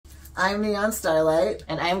I'm Neon Starlight.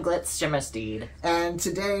 And I'm GlitZ Shimmersteed. And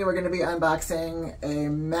today we're going to be unboxing a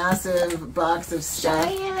massive box of stuff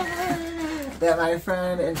that my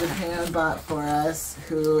friend in Japan bought for us,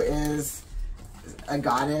 who is a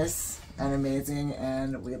goddess and amazing,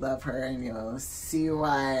 and we love her, and you'll see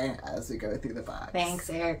why as we go through the box. Thanks,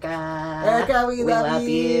 Erica. Erica, we love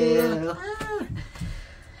you.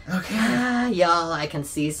 Okay. Y'all, I can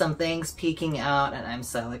see some things peeking out, and I'm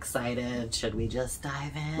so excited. Should we just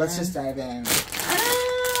dive in? Let's just dive in.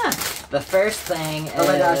 The first thing is... Oh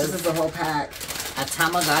my gosh, this is the whole pack. A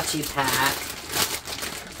Tamagotchi pack.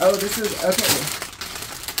 Oh, this is... Okay.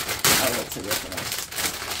 Oh, let's see this one.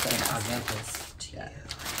 I'll get this to you.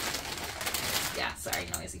 Yeah, sorry,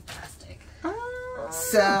 noisy plastic.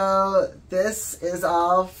 So, this is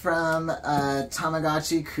all from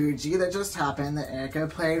Tamagotchi Kuji that just happened that Erica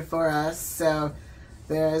played for us. So,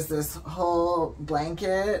 there's this whole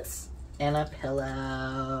blanket. And a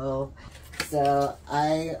pillow. So,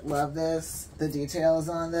 I love this. The details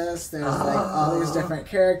on this. There's like all these different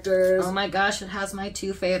characters. Oh my gosh, it has my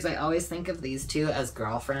two faves. I always think of these two as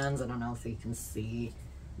girlfriends. I don't know if you can see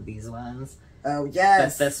these ones. Oh,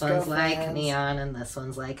 yes. But this one's like Neon and this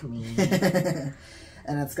one's like me.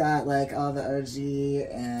 And it's got like all the OG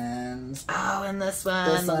and... Oh, and this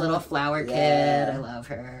one, the little flower kid. I love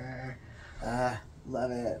her.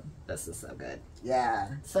 Love it. This is so good. Yeah.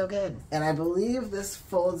 So good. And I believe this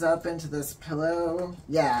folds up into this pillow.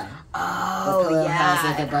 Yeah. Oh, the pillow yeah.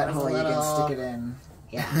 has like a butthole you can stick it in.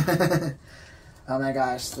 Yeah. Oh my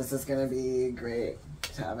gosh, this is going to be great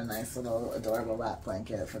to have a nice little adorable lap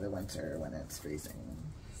blanket for the winter when it's freezing.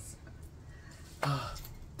 Oh,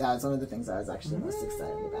 that was one of the things I was actually most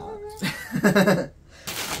excited about.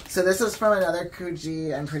 So this is from another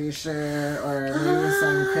Kuji, I'm pretty sure, or maybe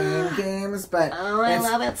some Crane games, but I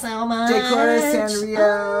love it so much. Decora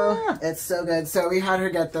Sanrio. It's so good. So we had her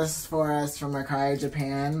get this for us from Kawaii,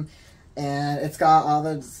 Japan, and it's got all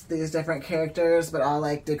these different characters, but all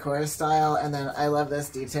like Decora style, and then I love this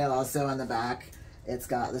detail also on the back. It's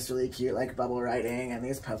got this really cute like bubble writing and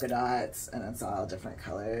these polka dots, and it's all different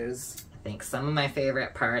colors. I think some of my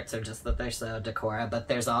favorite parts are just that they're so Decora, but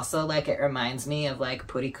there's also like, it reminds me of like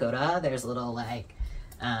Purikura. There's little like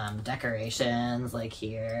decorations like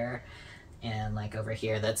here and like over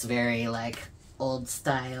here that's very like old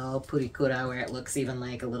style Purikura, where it looks even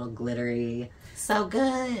like a little glittery. So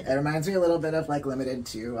good. It reminds me a little bit of like Limited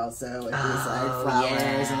 2 also, with these like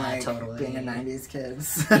flowers and like being a 90s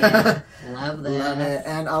kids. Yeah, love this. Love it.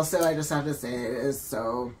 And also I just have to say it is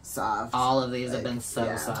so soft. All of these have been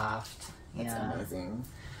so soft. It's amazing.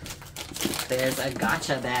 There's a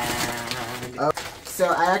gacha bag. Oh, so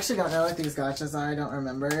I actually don't know what these gachas are. I don't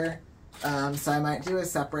remember. So I might do a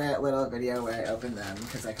separate little video where I open them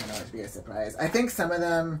because I kind of want it to be a surprise. I think some of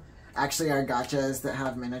them actually are gachas that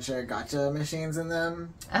have miniature gacha machines in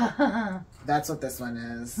them. That's what this one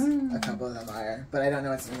is. A couple of them are. But I don't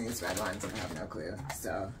know what's in these red ones. I have no clue.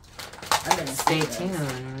 So I'm going to stay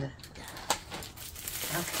tuned.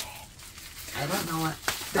 Okay. I don't know what...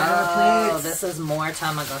 this is more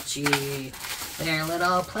Tamagotchi. They're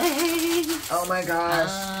little plates. Oh my gosh.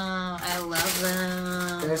 Oh, I love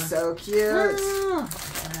them. They're so cute. Oh,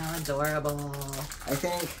 how adorable. I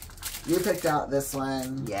think you picked out this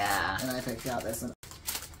one. Yeah. And I picked out this one.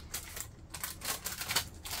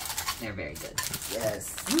 They're very good.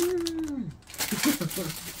 Yes.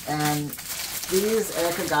 And these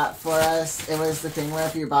Erica got for us. It was the thing where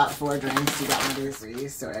if you bought 4 drinks, you got one of these free.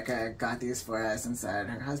 So Erica got these for us and said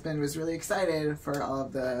her husband was really excited for all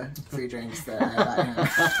of the free drinks that I got him.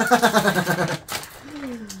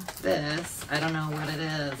 This, I don't know what it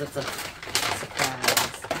is. It's a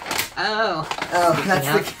surprise. Oh,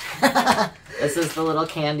 that's the... This is the little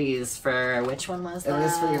candies for, which one was that? It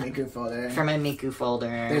was for your Miku folder. For my Miku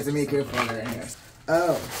folder. There's a Miku folder in here.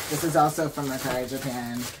 Oh, this is also from Kawaii,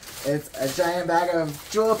 Japan. It's a giant bag of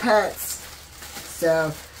jewel pets.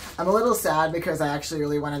 So I'm a little sad because I actually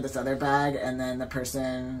really wanted this other bag, and then the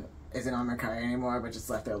person isn't on Mercari anymore, but just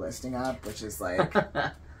left their listing up, which is like...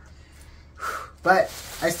 But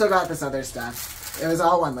I still got this other stuff. It was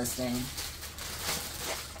all one listing.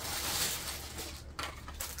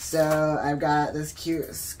 So I've got this cute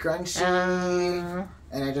scrunchie,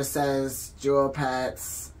 and it just says Jewel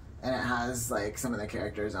Pets, and it has like some of the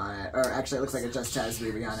characters on it. Or actually it looks like it just has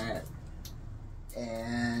Ruby on it.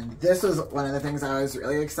 And this was one of the things I was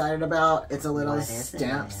really excited about. It's a little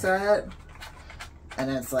stamp set.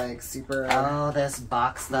 And it's like super... Oh, this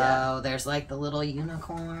box though. There's like the little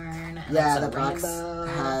unicorn. And the box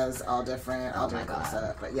has all different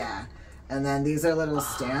stuff. But yeah. And then these are little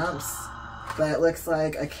stamps. But it looks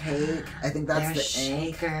like a cake. I think that's the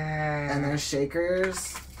ink. And there's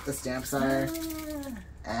shakers. the stamps are.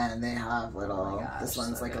 And they have little, Oh my gosh, this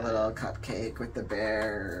one's so like good. a little cupcake with the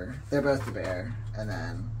bear. They're both the bear. And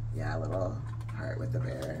then, yeah, a little heart with the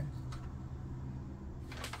bear.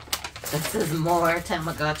 This is more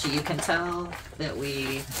Tamagotchi. You can tell that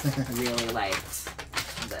we really liked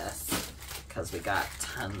this because we got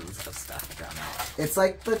tons of stuff from it. It's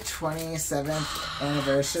like the 27th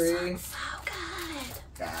anniversary. So good.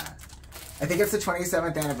 Yeah. I think it's the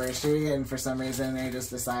 27th anniversary, and for some reason they just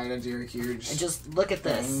decided to do a huge... And just look at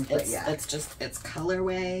this. thing, but It's yeah. it's just it's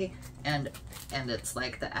colorway and it's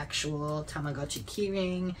like the actual Tamagotchi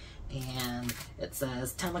keyring, and it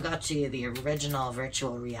says Tamagotchi, the original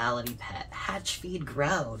virtual reality pet. Hatch, feed,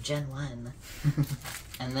 grow, Gen 1.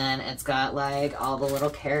 And then it's got like all the little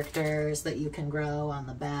characters that you can grow on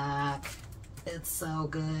the back. It's so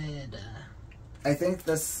good. I think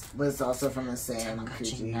this was also from the same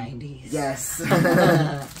Tamagotchi Kuji. 90s. Yes.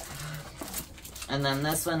 And then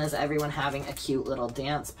this one is everyone having a cute little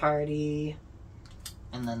dance party.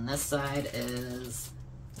 And then this side is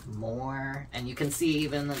more. And you can see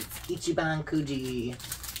even the Ichiban Kuji.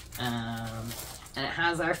 And it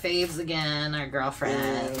has our faves again, our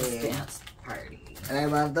girlfriends Yay. dance party. And I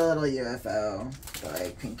love the little UFO, the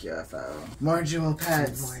like pink UFO. More jewel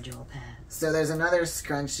pets. More jewel pets. So there's another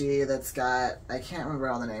scrunchie that's got, I can't remember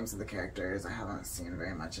all the names of the characters. I haven't seen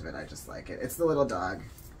very much of it. I just like it. It's the little dog,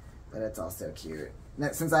 but it's also cute.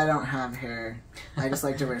 Since I don't have hair, I just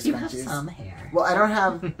like to wear You have scrunchies. some hair. Well, I don't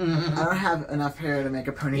have enough hair to make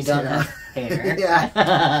a ponytail. You don't have hair. Yeah,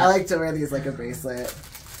 I like to wear these like a bracelet.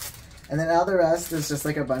 And then all the rest is just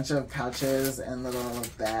like a bunch of pouches and little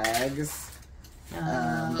bags.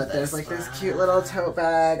 But there's like this cute little tote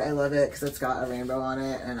bag. I love it because it's got a rainbow on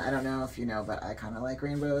it. And I don't know if you know, but I kind of like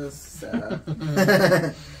rainbows. So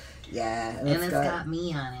yeah. And it's got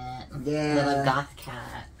me on it. Yeah. Little goth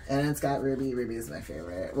cat. And it's got Ruby. Ruby is my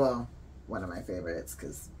favorite. Well, one of my favorites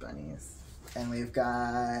because bunnies. And we've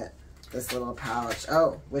got this little pouch.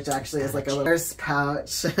 Oh, which actually is like a little purse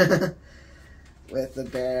pouch with the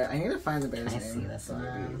bear. I need to find the bear's I name. see this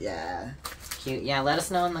one. Yeah. Cute. Yeah, let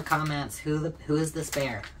us know in the comments who is this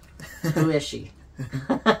bear? Who is she?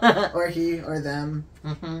 Or he or them.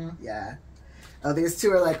 Mm-hmm. Yeah. Oh, these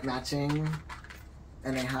two are like matching.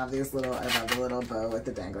 And they have these little, I love the little bow with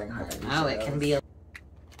the dangling heart. Oh, it can be a...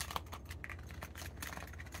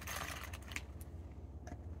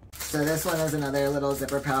 So this one is another little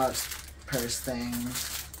zipper pouch purse thing.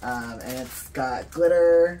 And it's got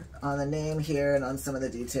glitter on the name here and on some of the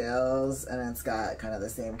details. And it's got kind of the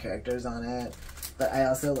same characters on it. But I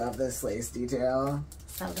also love this lace detail.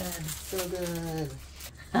 So good. So good.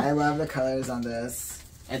 I love the colors on this.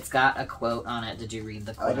 It's got a quote on it. Did you read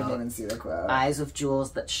the Oh, I quote? didn't even see the quote. Eyes of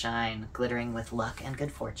jewels that shine, glittering with luck and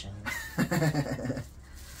good fortune. I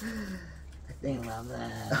I love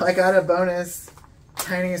that. Oh, I got a bonus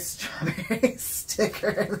tiny strawberry sticker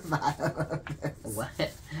in the bottom of this.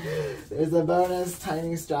 What? There's a bonus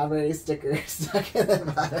tiny strawberry sticker stuck in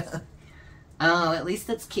the bottom. Oh, at least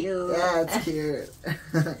it's cute. Yeah, it's cute.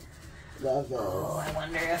 Love this. Oh, I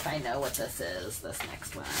wonder if I know what this is, this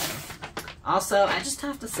next one. Also, I just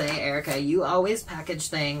have to say, Erica, you always package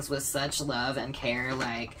things with such love and care.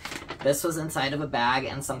 Like, this was inside of a bag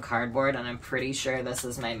and some cardboard, and I'm pretty sure this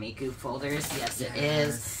is my Miku folders. Yes, it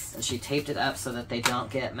is. And she taped it up so that they don't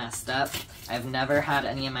get messed up. I've never had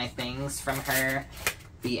any of my things from her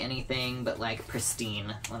be anything but, like,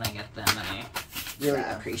 pristine when I get them, and I really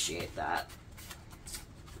appreciate that.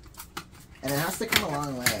 And it has to come a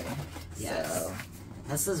long way. Yes. So.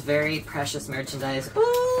 This is very precious merchandise. Ooh, y'all,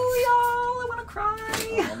 I want to cry.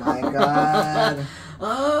 Oh my god.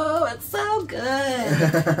 Oh, it's so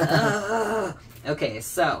good. Okay,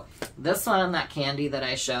 so this one, that candy that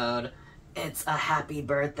I showed, it's a happy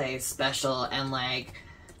birthday special, and like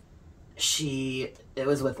it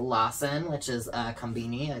was with Lawson, which is a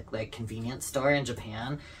konbini, a like convenience store in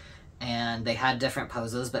Japan, and they had different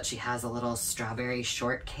poses, but she has a little strawberry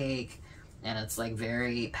shortcake. And it's like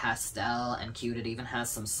very pastel and cute. It even has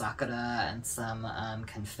some sakura and some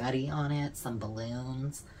confetti on it, some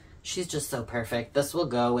balloons. She's just so perfect. This will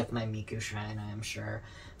go with my Miku shrine, I am sure.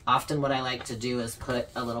 Often what I like to do is put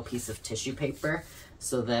a little piece of tissue paper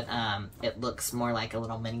so that it looks more like a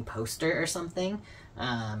little mini poster or something.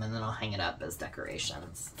 And then I'll hang it up as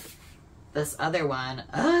decorations. This other one,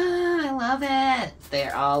 I love it.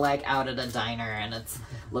 They're all like out at a diner, and it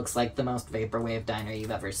looks like the most vaporwave diner you've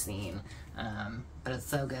ever seen. But it's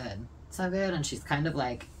so good. So good, and she's kind of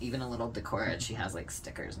like even a little Decora. She has like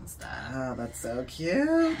stickers and stuff. Oh, that's so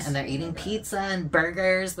cute. And they're eating pizza and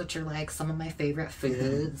burgers, which are like some of my favorite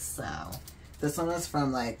foods, so. This one was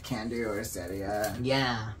from like Candu or Seria.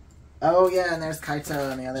 Yeah. Oh yeah, and there's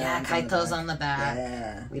Kaito and the other. Yeah, Kaito's on the back.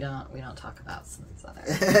 Yeah. We don't talk about some of these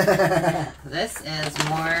others. This is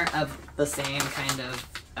more of the same kind of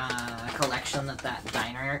collection that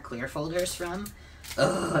diner clear folder's from.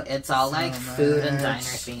 Ugh, it's all like food and diner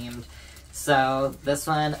themed. So this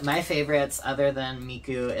one, my favorites other than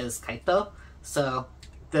Miku is Kaito. So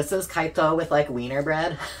this is Kaito with like wiener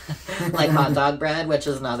bread, like hot dog bread, which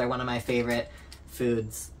is another one of my favorite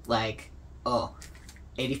foods. Like,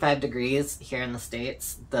 85 degrees here in the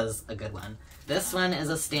States does a good one. This one is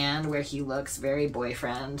a stand where he looks very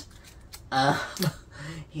boyfriend.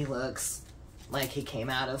 He looks like he came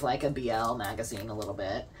out of like a BL magazine a little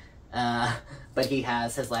bit. But he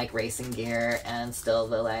has his like racing gear and still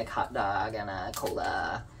the like hot dog and a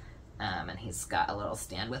cola. And he's got a little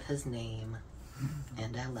stand with his name.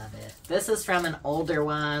 And I love it. This is from an older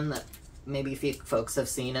one that maybe folks have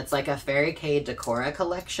seen. It's like a Fairy K Decora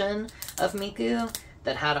collection of Miku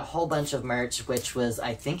that had a whole bunch of merch, which was,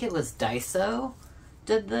 I think it was Daiso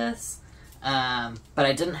did this. But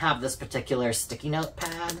I didn't have this particular sticky note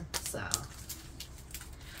pad, so.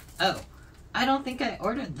 Oh, I don't think I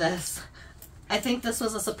ordered this. I think this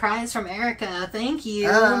was a surprise from Erica. Thank you.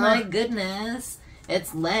 My goodness.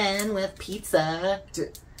 It's Len with pizza.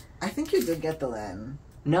 I think you did get the Len.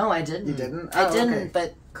 No, I didn't. You didn't? I didn't, okay.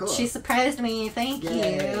 But cool. She surprised me. Thank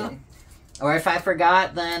Yay. you. Or if I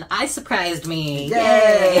forgot, then I surprised me.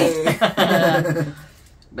 Yay! Yay!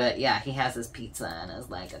 But yeah, he has his pizza and is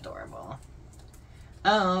like adorable.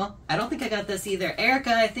 Oh, I don't think I got this either.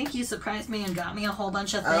 Erica, I think you surprised me and got me a whole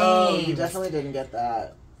bunch of things. Oh, you definitely didn't get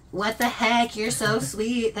that. What the heck? You're so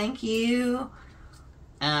sweet. Thank you.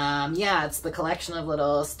 Yeah, it's the collection of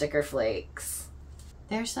little sticker flakes.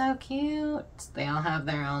 They're so cute. They all have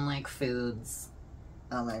their own like foods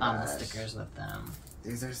Oh my gosh. on the stickers with them.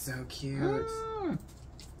 These are so cute.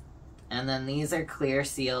 And then these are clear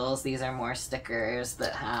seals. These are more stickers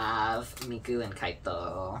that have Miku and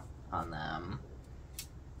Kaito on them.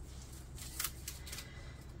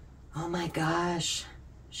 Oh my gosh.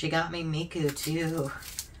 She got me Miku too.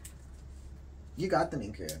 You got the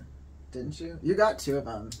Miku, didn't you? You got two of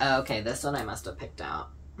them. Oh, okay, this one I must have picked out.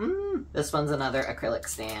 This one's another acrylic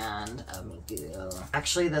stand of Miku.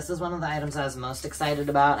 Actually, this is one of the items I was most excited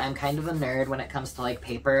about. I'm kind of a nerd when it comes to like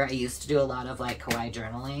paper. I used to do a lot of like kawaii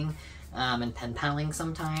journaling and pen paling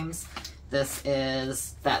sometimes. This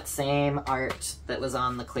is that same art that was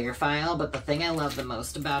on the clear file, but the thing I love the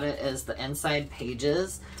most about it is the inside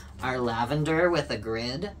pages are lavender with a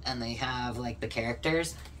grid, and they have like the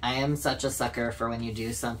characters. I am such a sucker for when you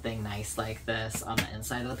do something nice like this on the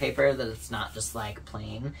inside of the paper, that it's not just like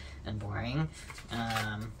plain and boring.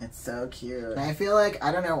 It's so cute. And I feel like,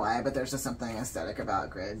 I don't know why, but there's just something aesthetic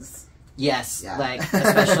about grids. Yes, Yeah. like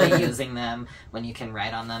especially using them when you can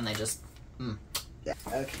write on them, they just Yeah.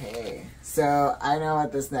 Okay, so I know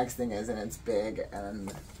what this next thing is, and it's big, and I'm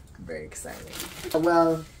very excited.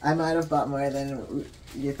 Well, I might have bought more than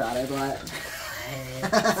you thought I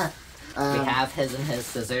bought. we have his and his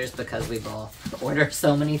scissors because we both order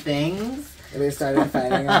so many things. We started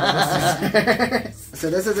fighting over the scissors.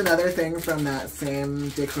 So this is another thing from that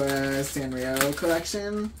same Decora Sanrio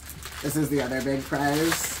collection. This is the other big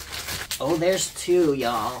prize. Oh, there's two,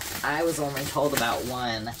 y'all. I was only told about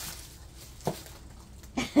one.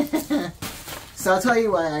 So I'll tell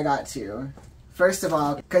you why I got two. First of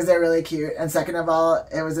all, because they're really cute, and second of all,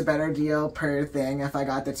 it was a better deal per thing if I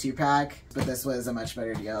got the 2-pack, but this was a much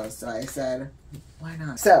better deal, so I said, why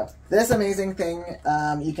not? So, this amazing thing,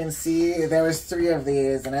 you can see there was 3 of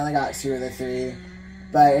these, and I only got 2 of the 3,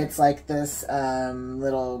 but it's like this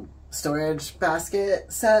little storage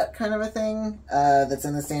basket set kind of a thing that's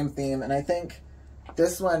in the same theme, and I think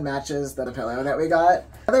this one matches the pillow that we got.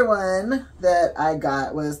 The other one that I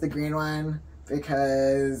got was the green one,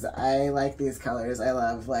 because I like these colors. I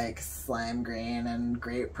love like slime green and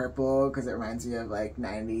grape purple because it reminds me of like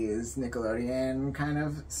 90s Nickelodeon kind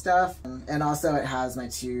of stuff. And also it has my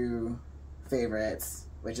 2 favorites,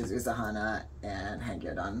 which is Usahana and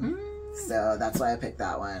Hangyodon. So that's why I picked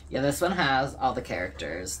that one. Yeah, this one has all the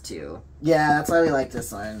characters too. Yeah, that's why we like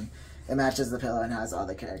this one. It matches the pillow and has all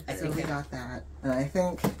the characters. I think we got that. And I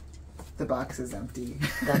think the box is empty.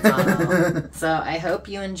 That's all. So I hope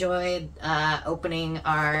you enjoyed opening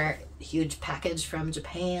our huge package from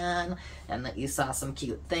Japan and that you saw some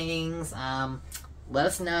cute things. Let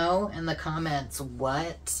us know in the comments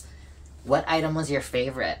what item was your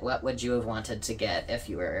favorite. What would you have wanted to get if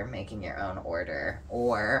you were making your own order?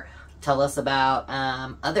 Or tell us about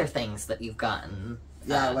other things that you've gotten.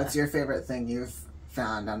 Yeah, what's your favorite thing you've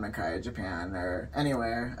found on Mercari Japan or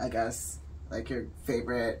anywhere, I guess? Like your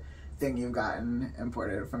favorite thing you've gotten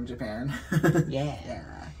imported from Japan. Yeah.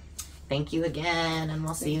 Yeah. Thank you again, and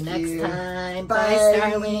we'll see you Thank next you. time. Bye. Bye,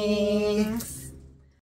 starlings.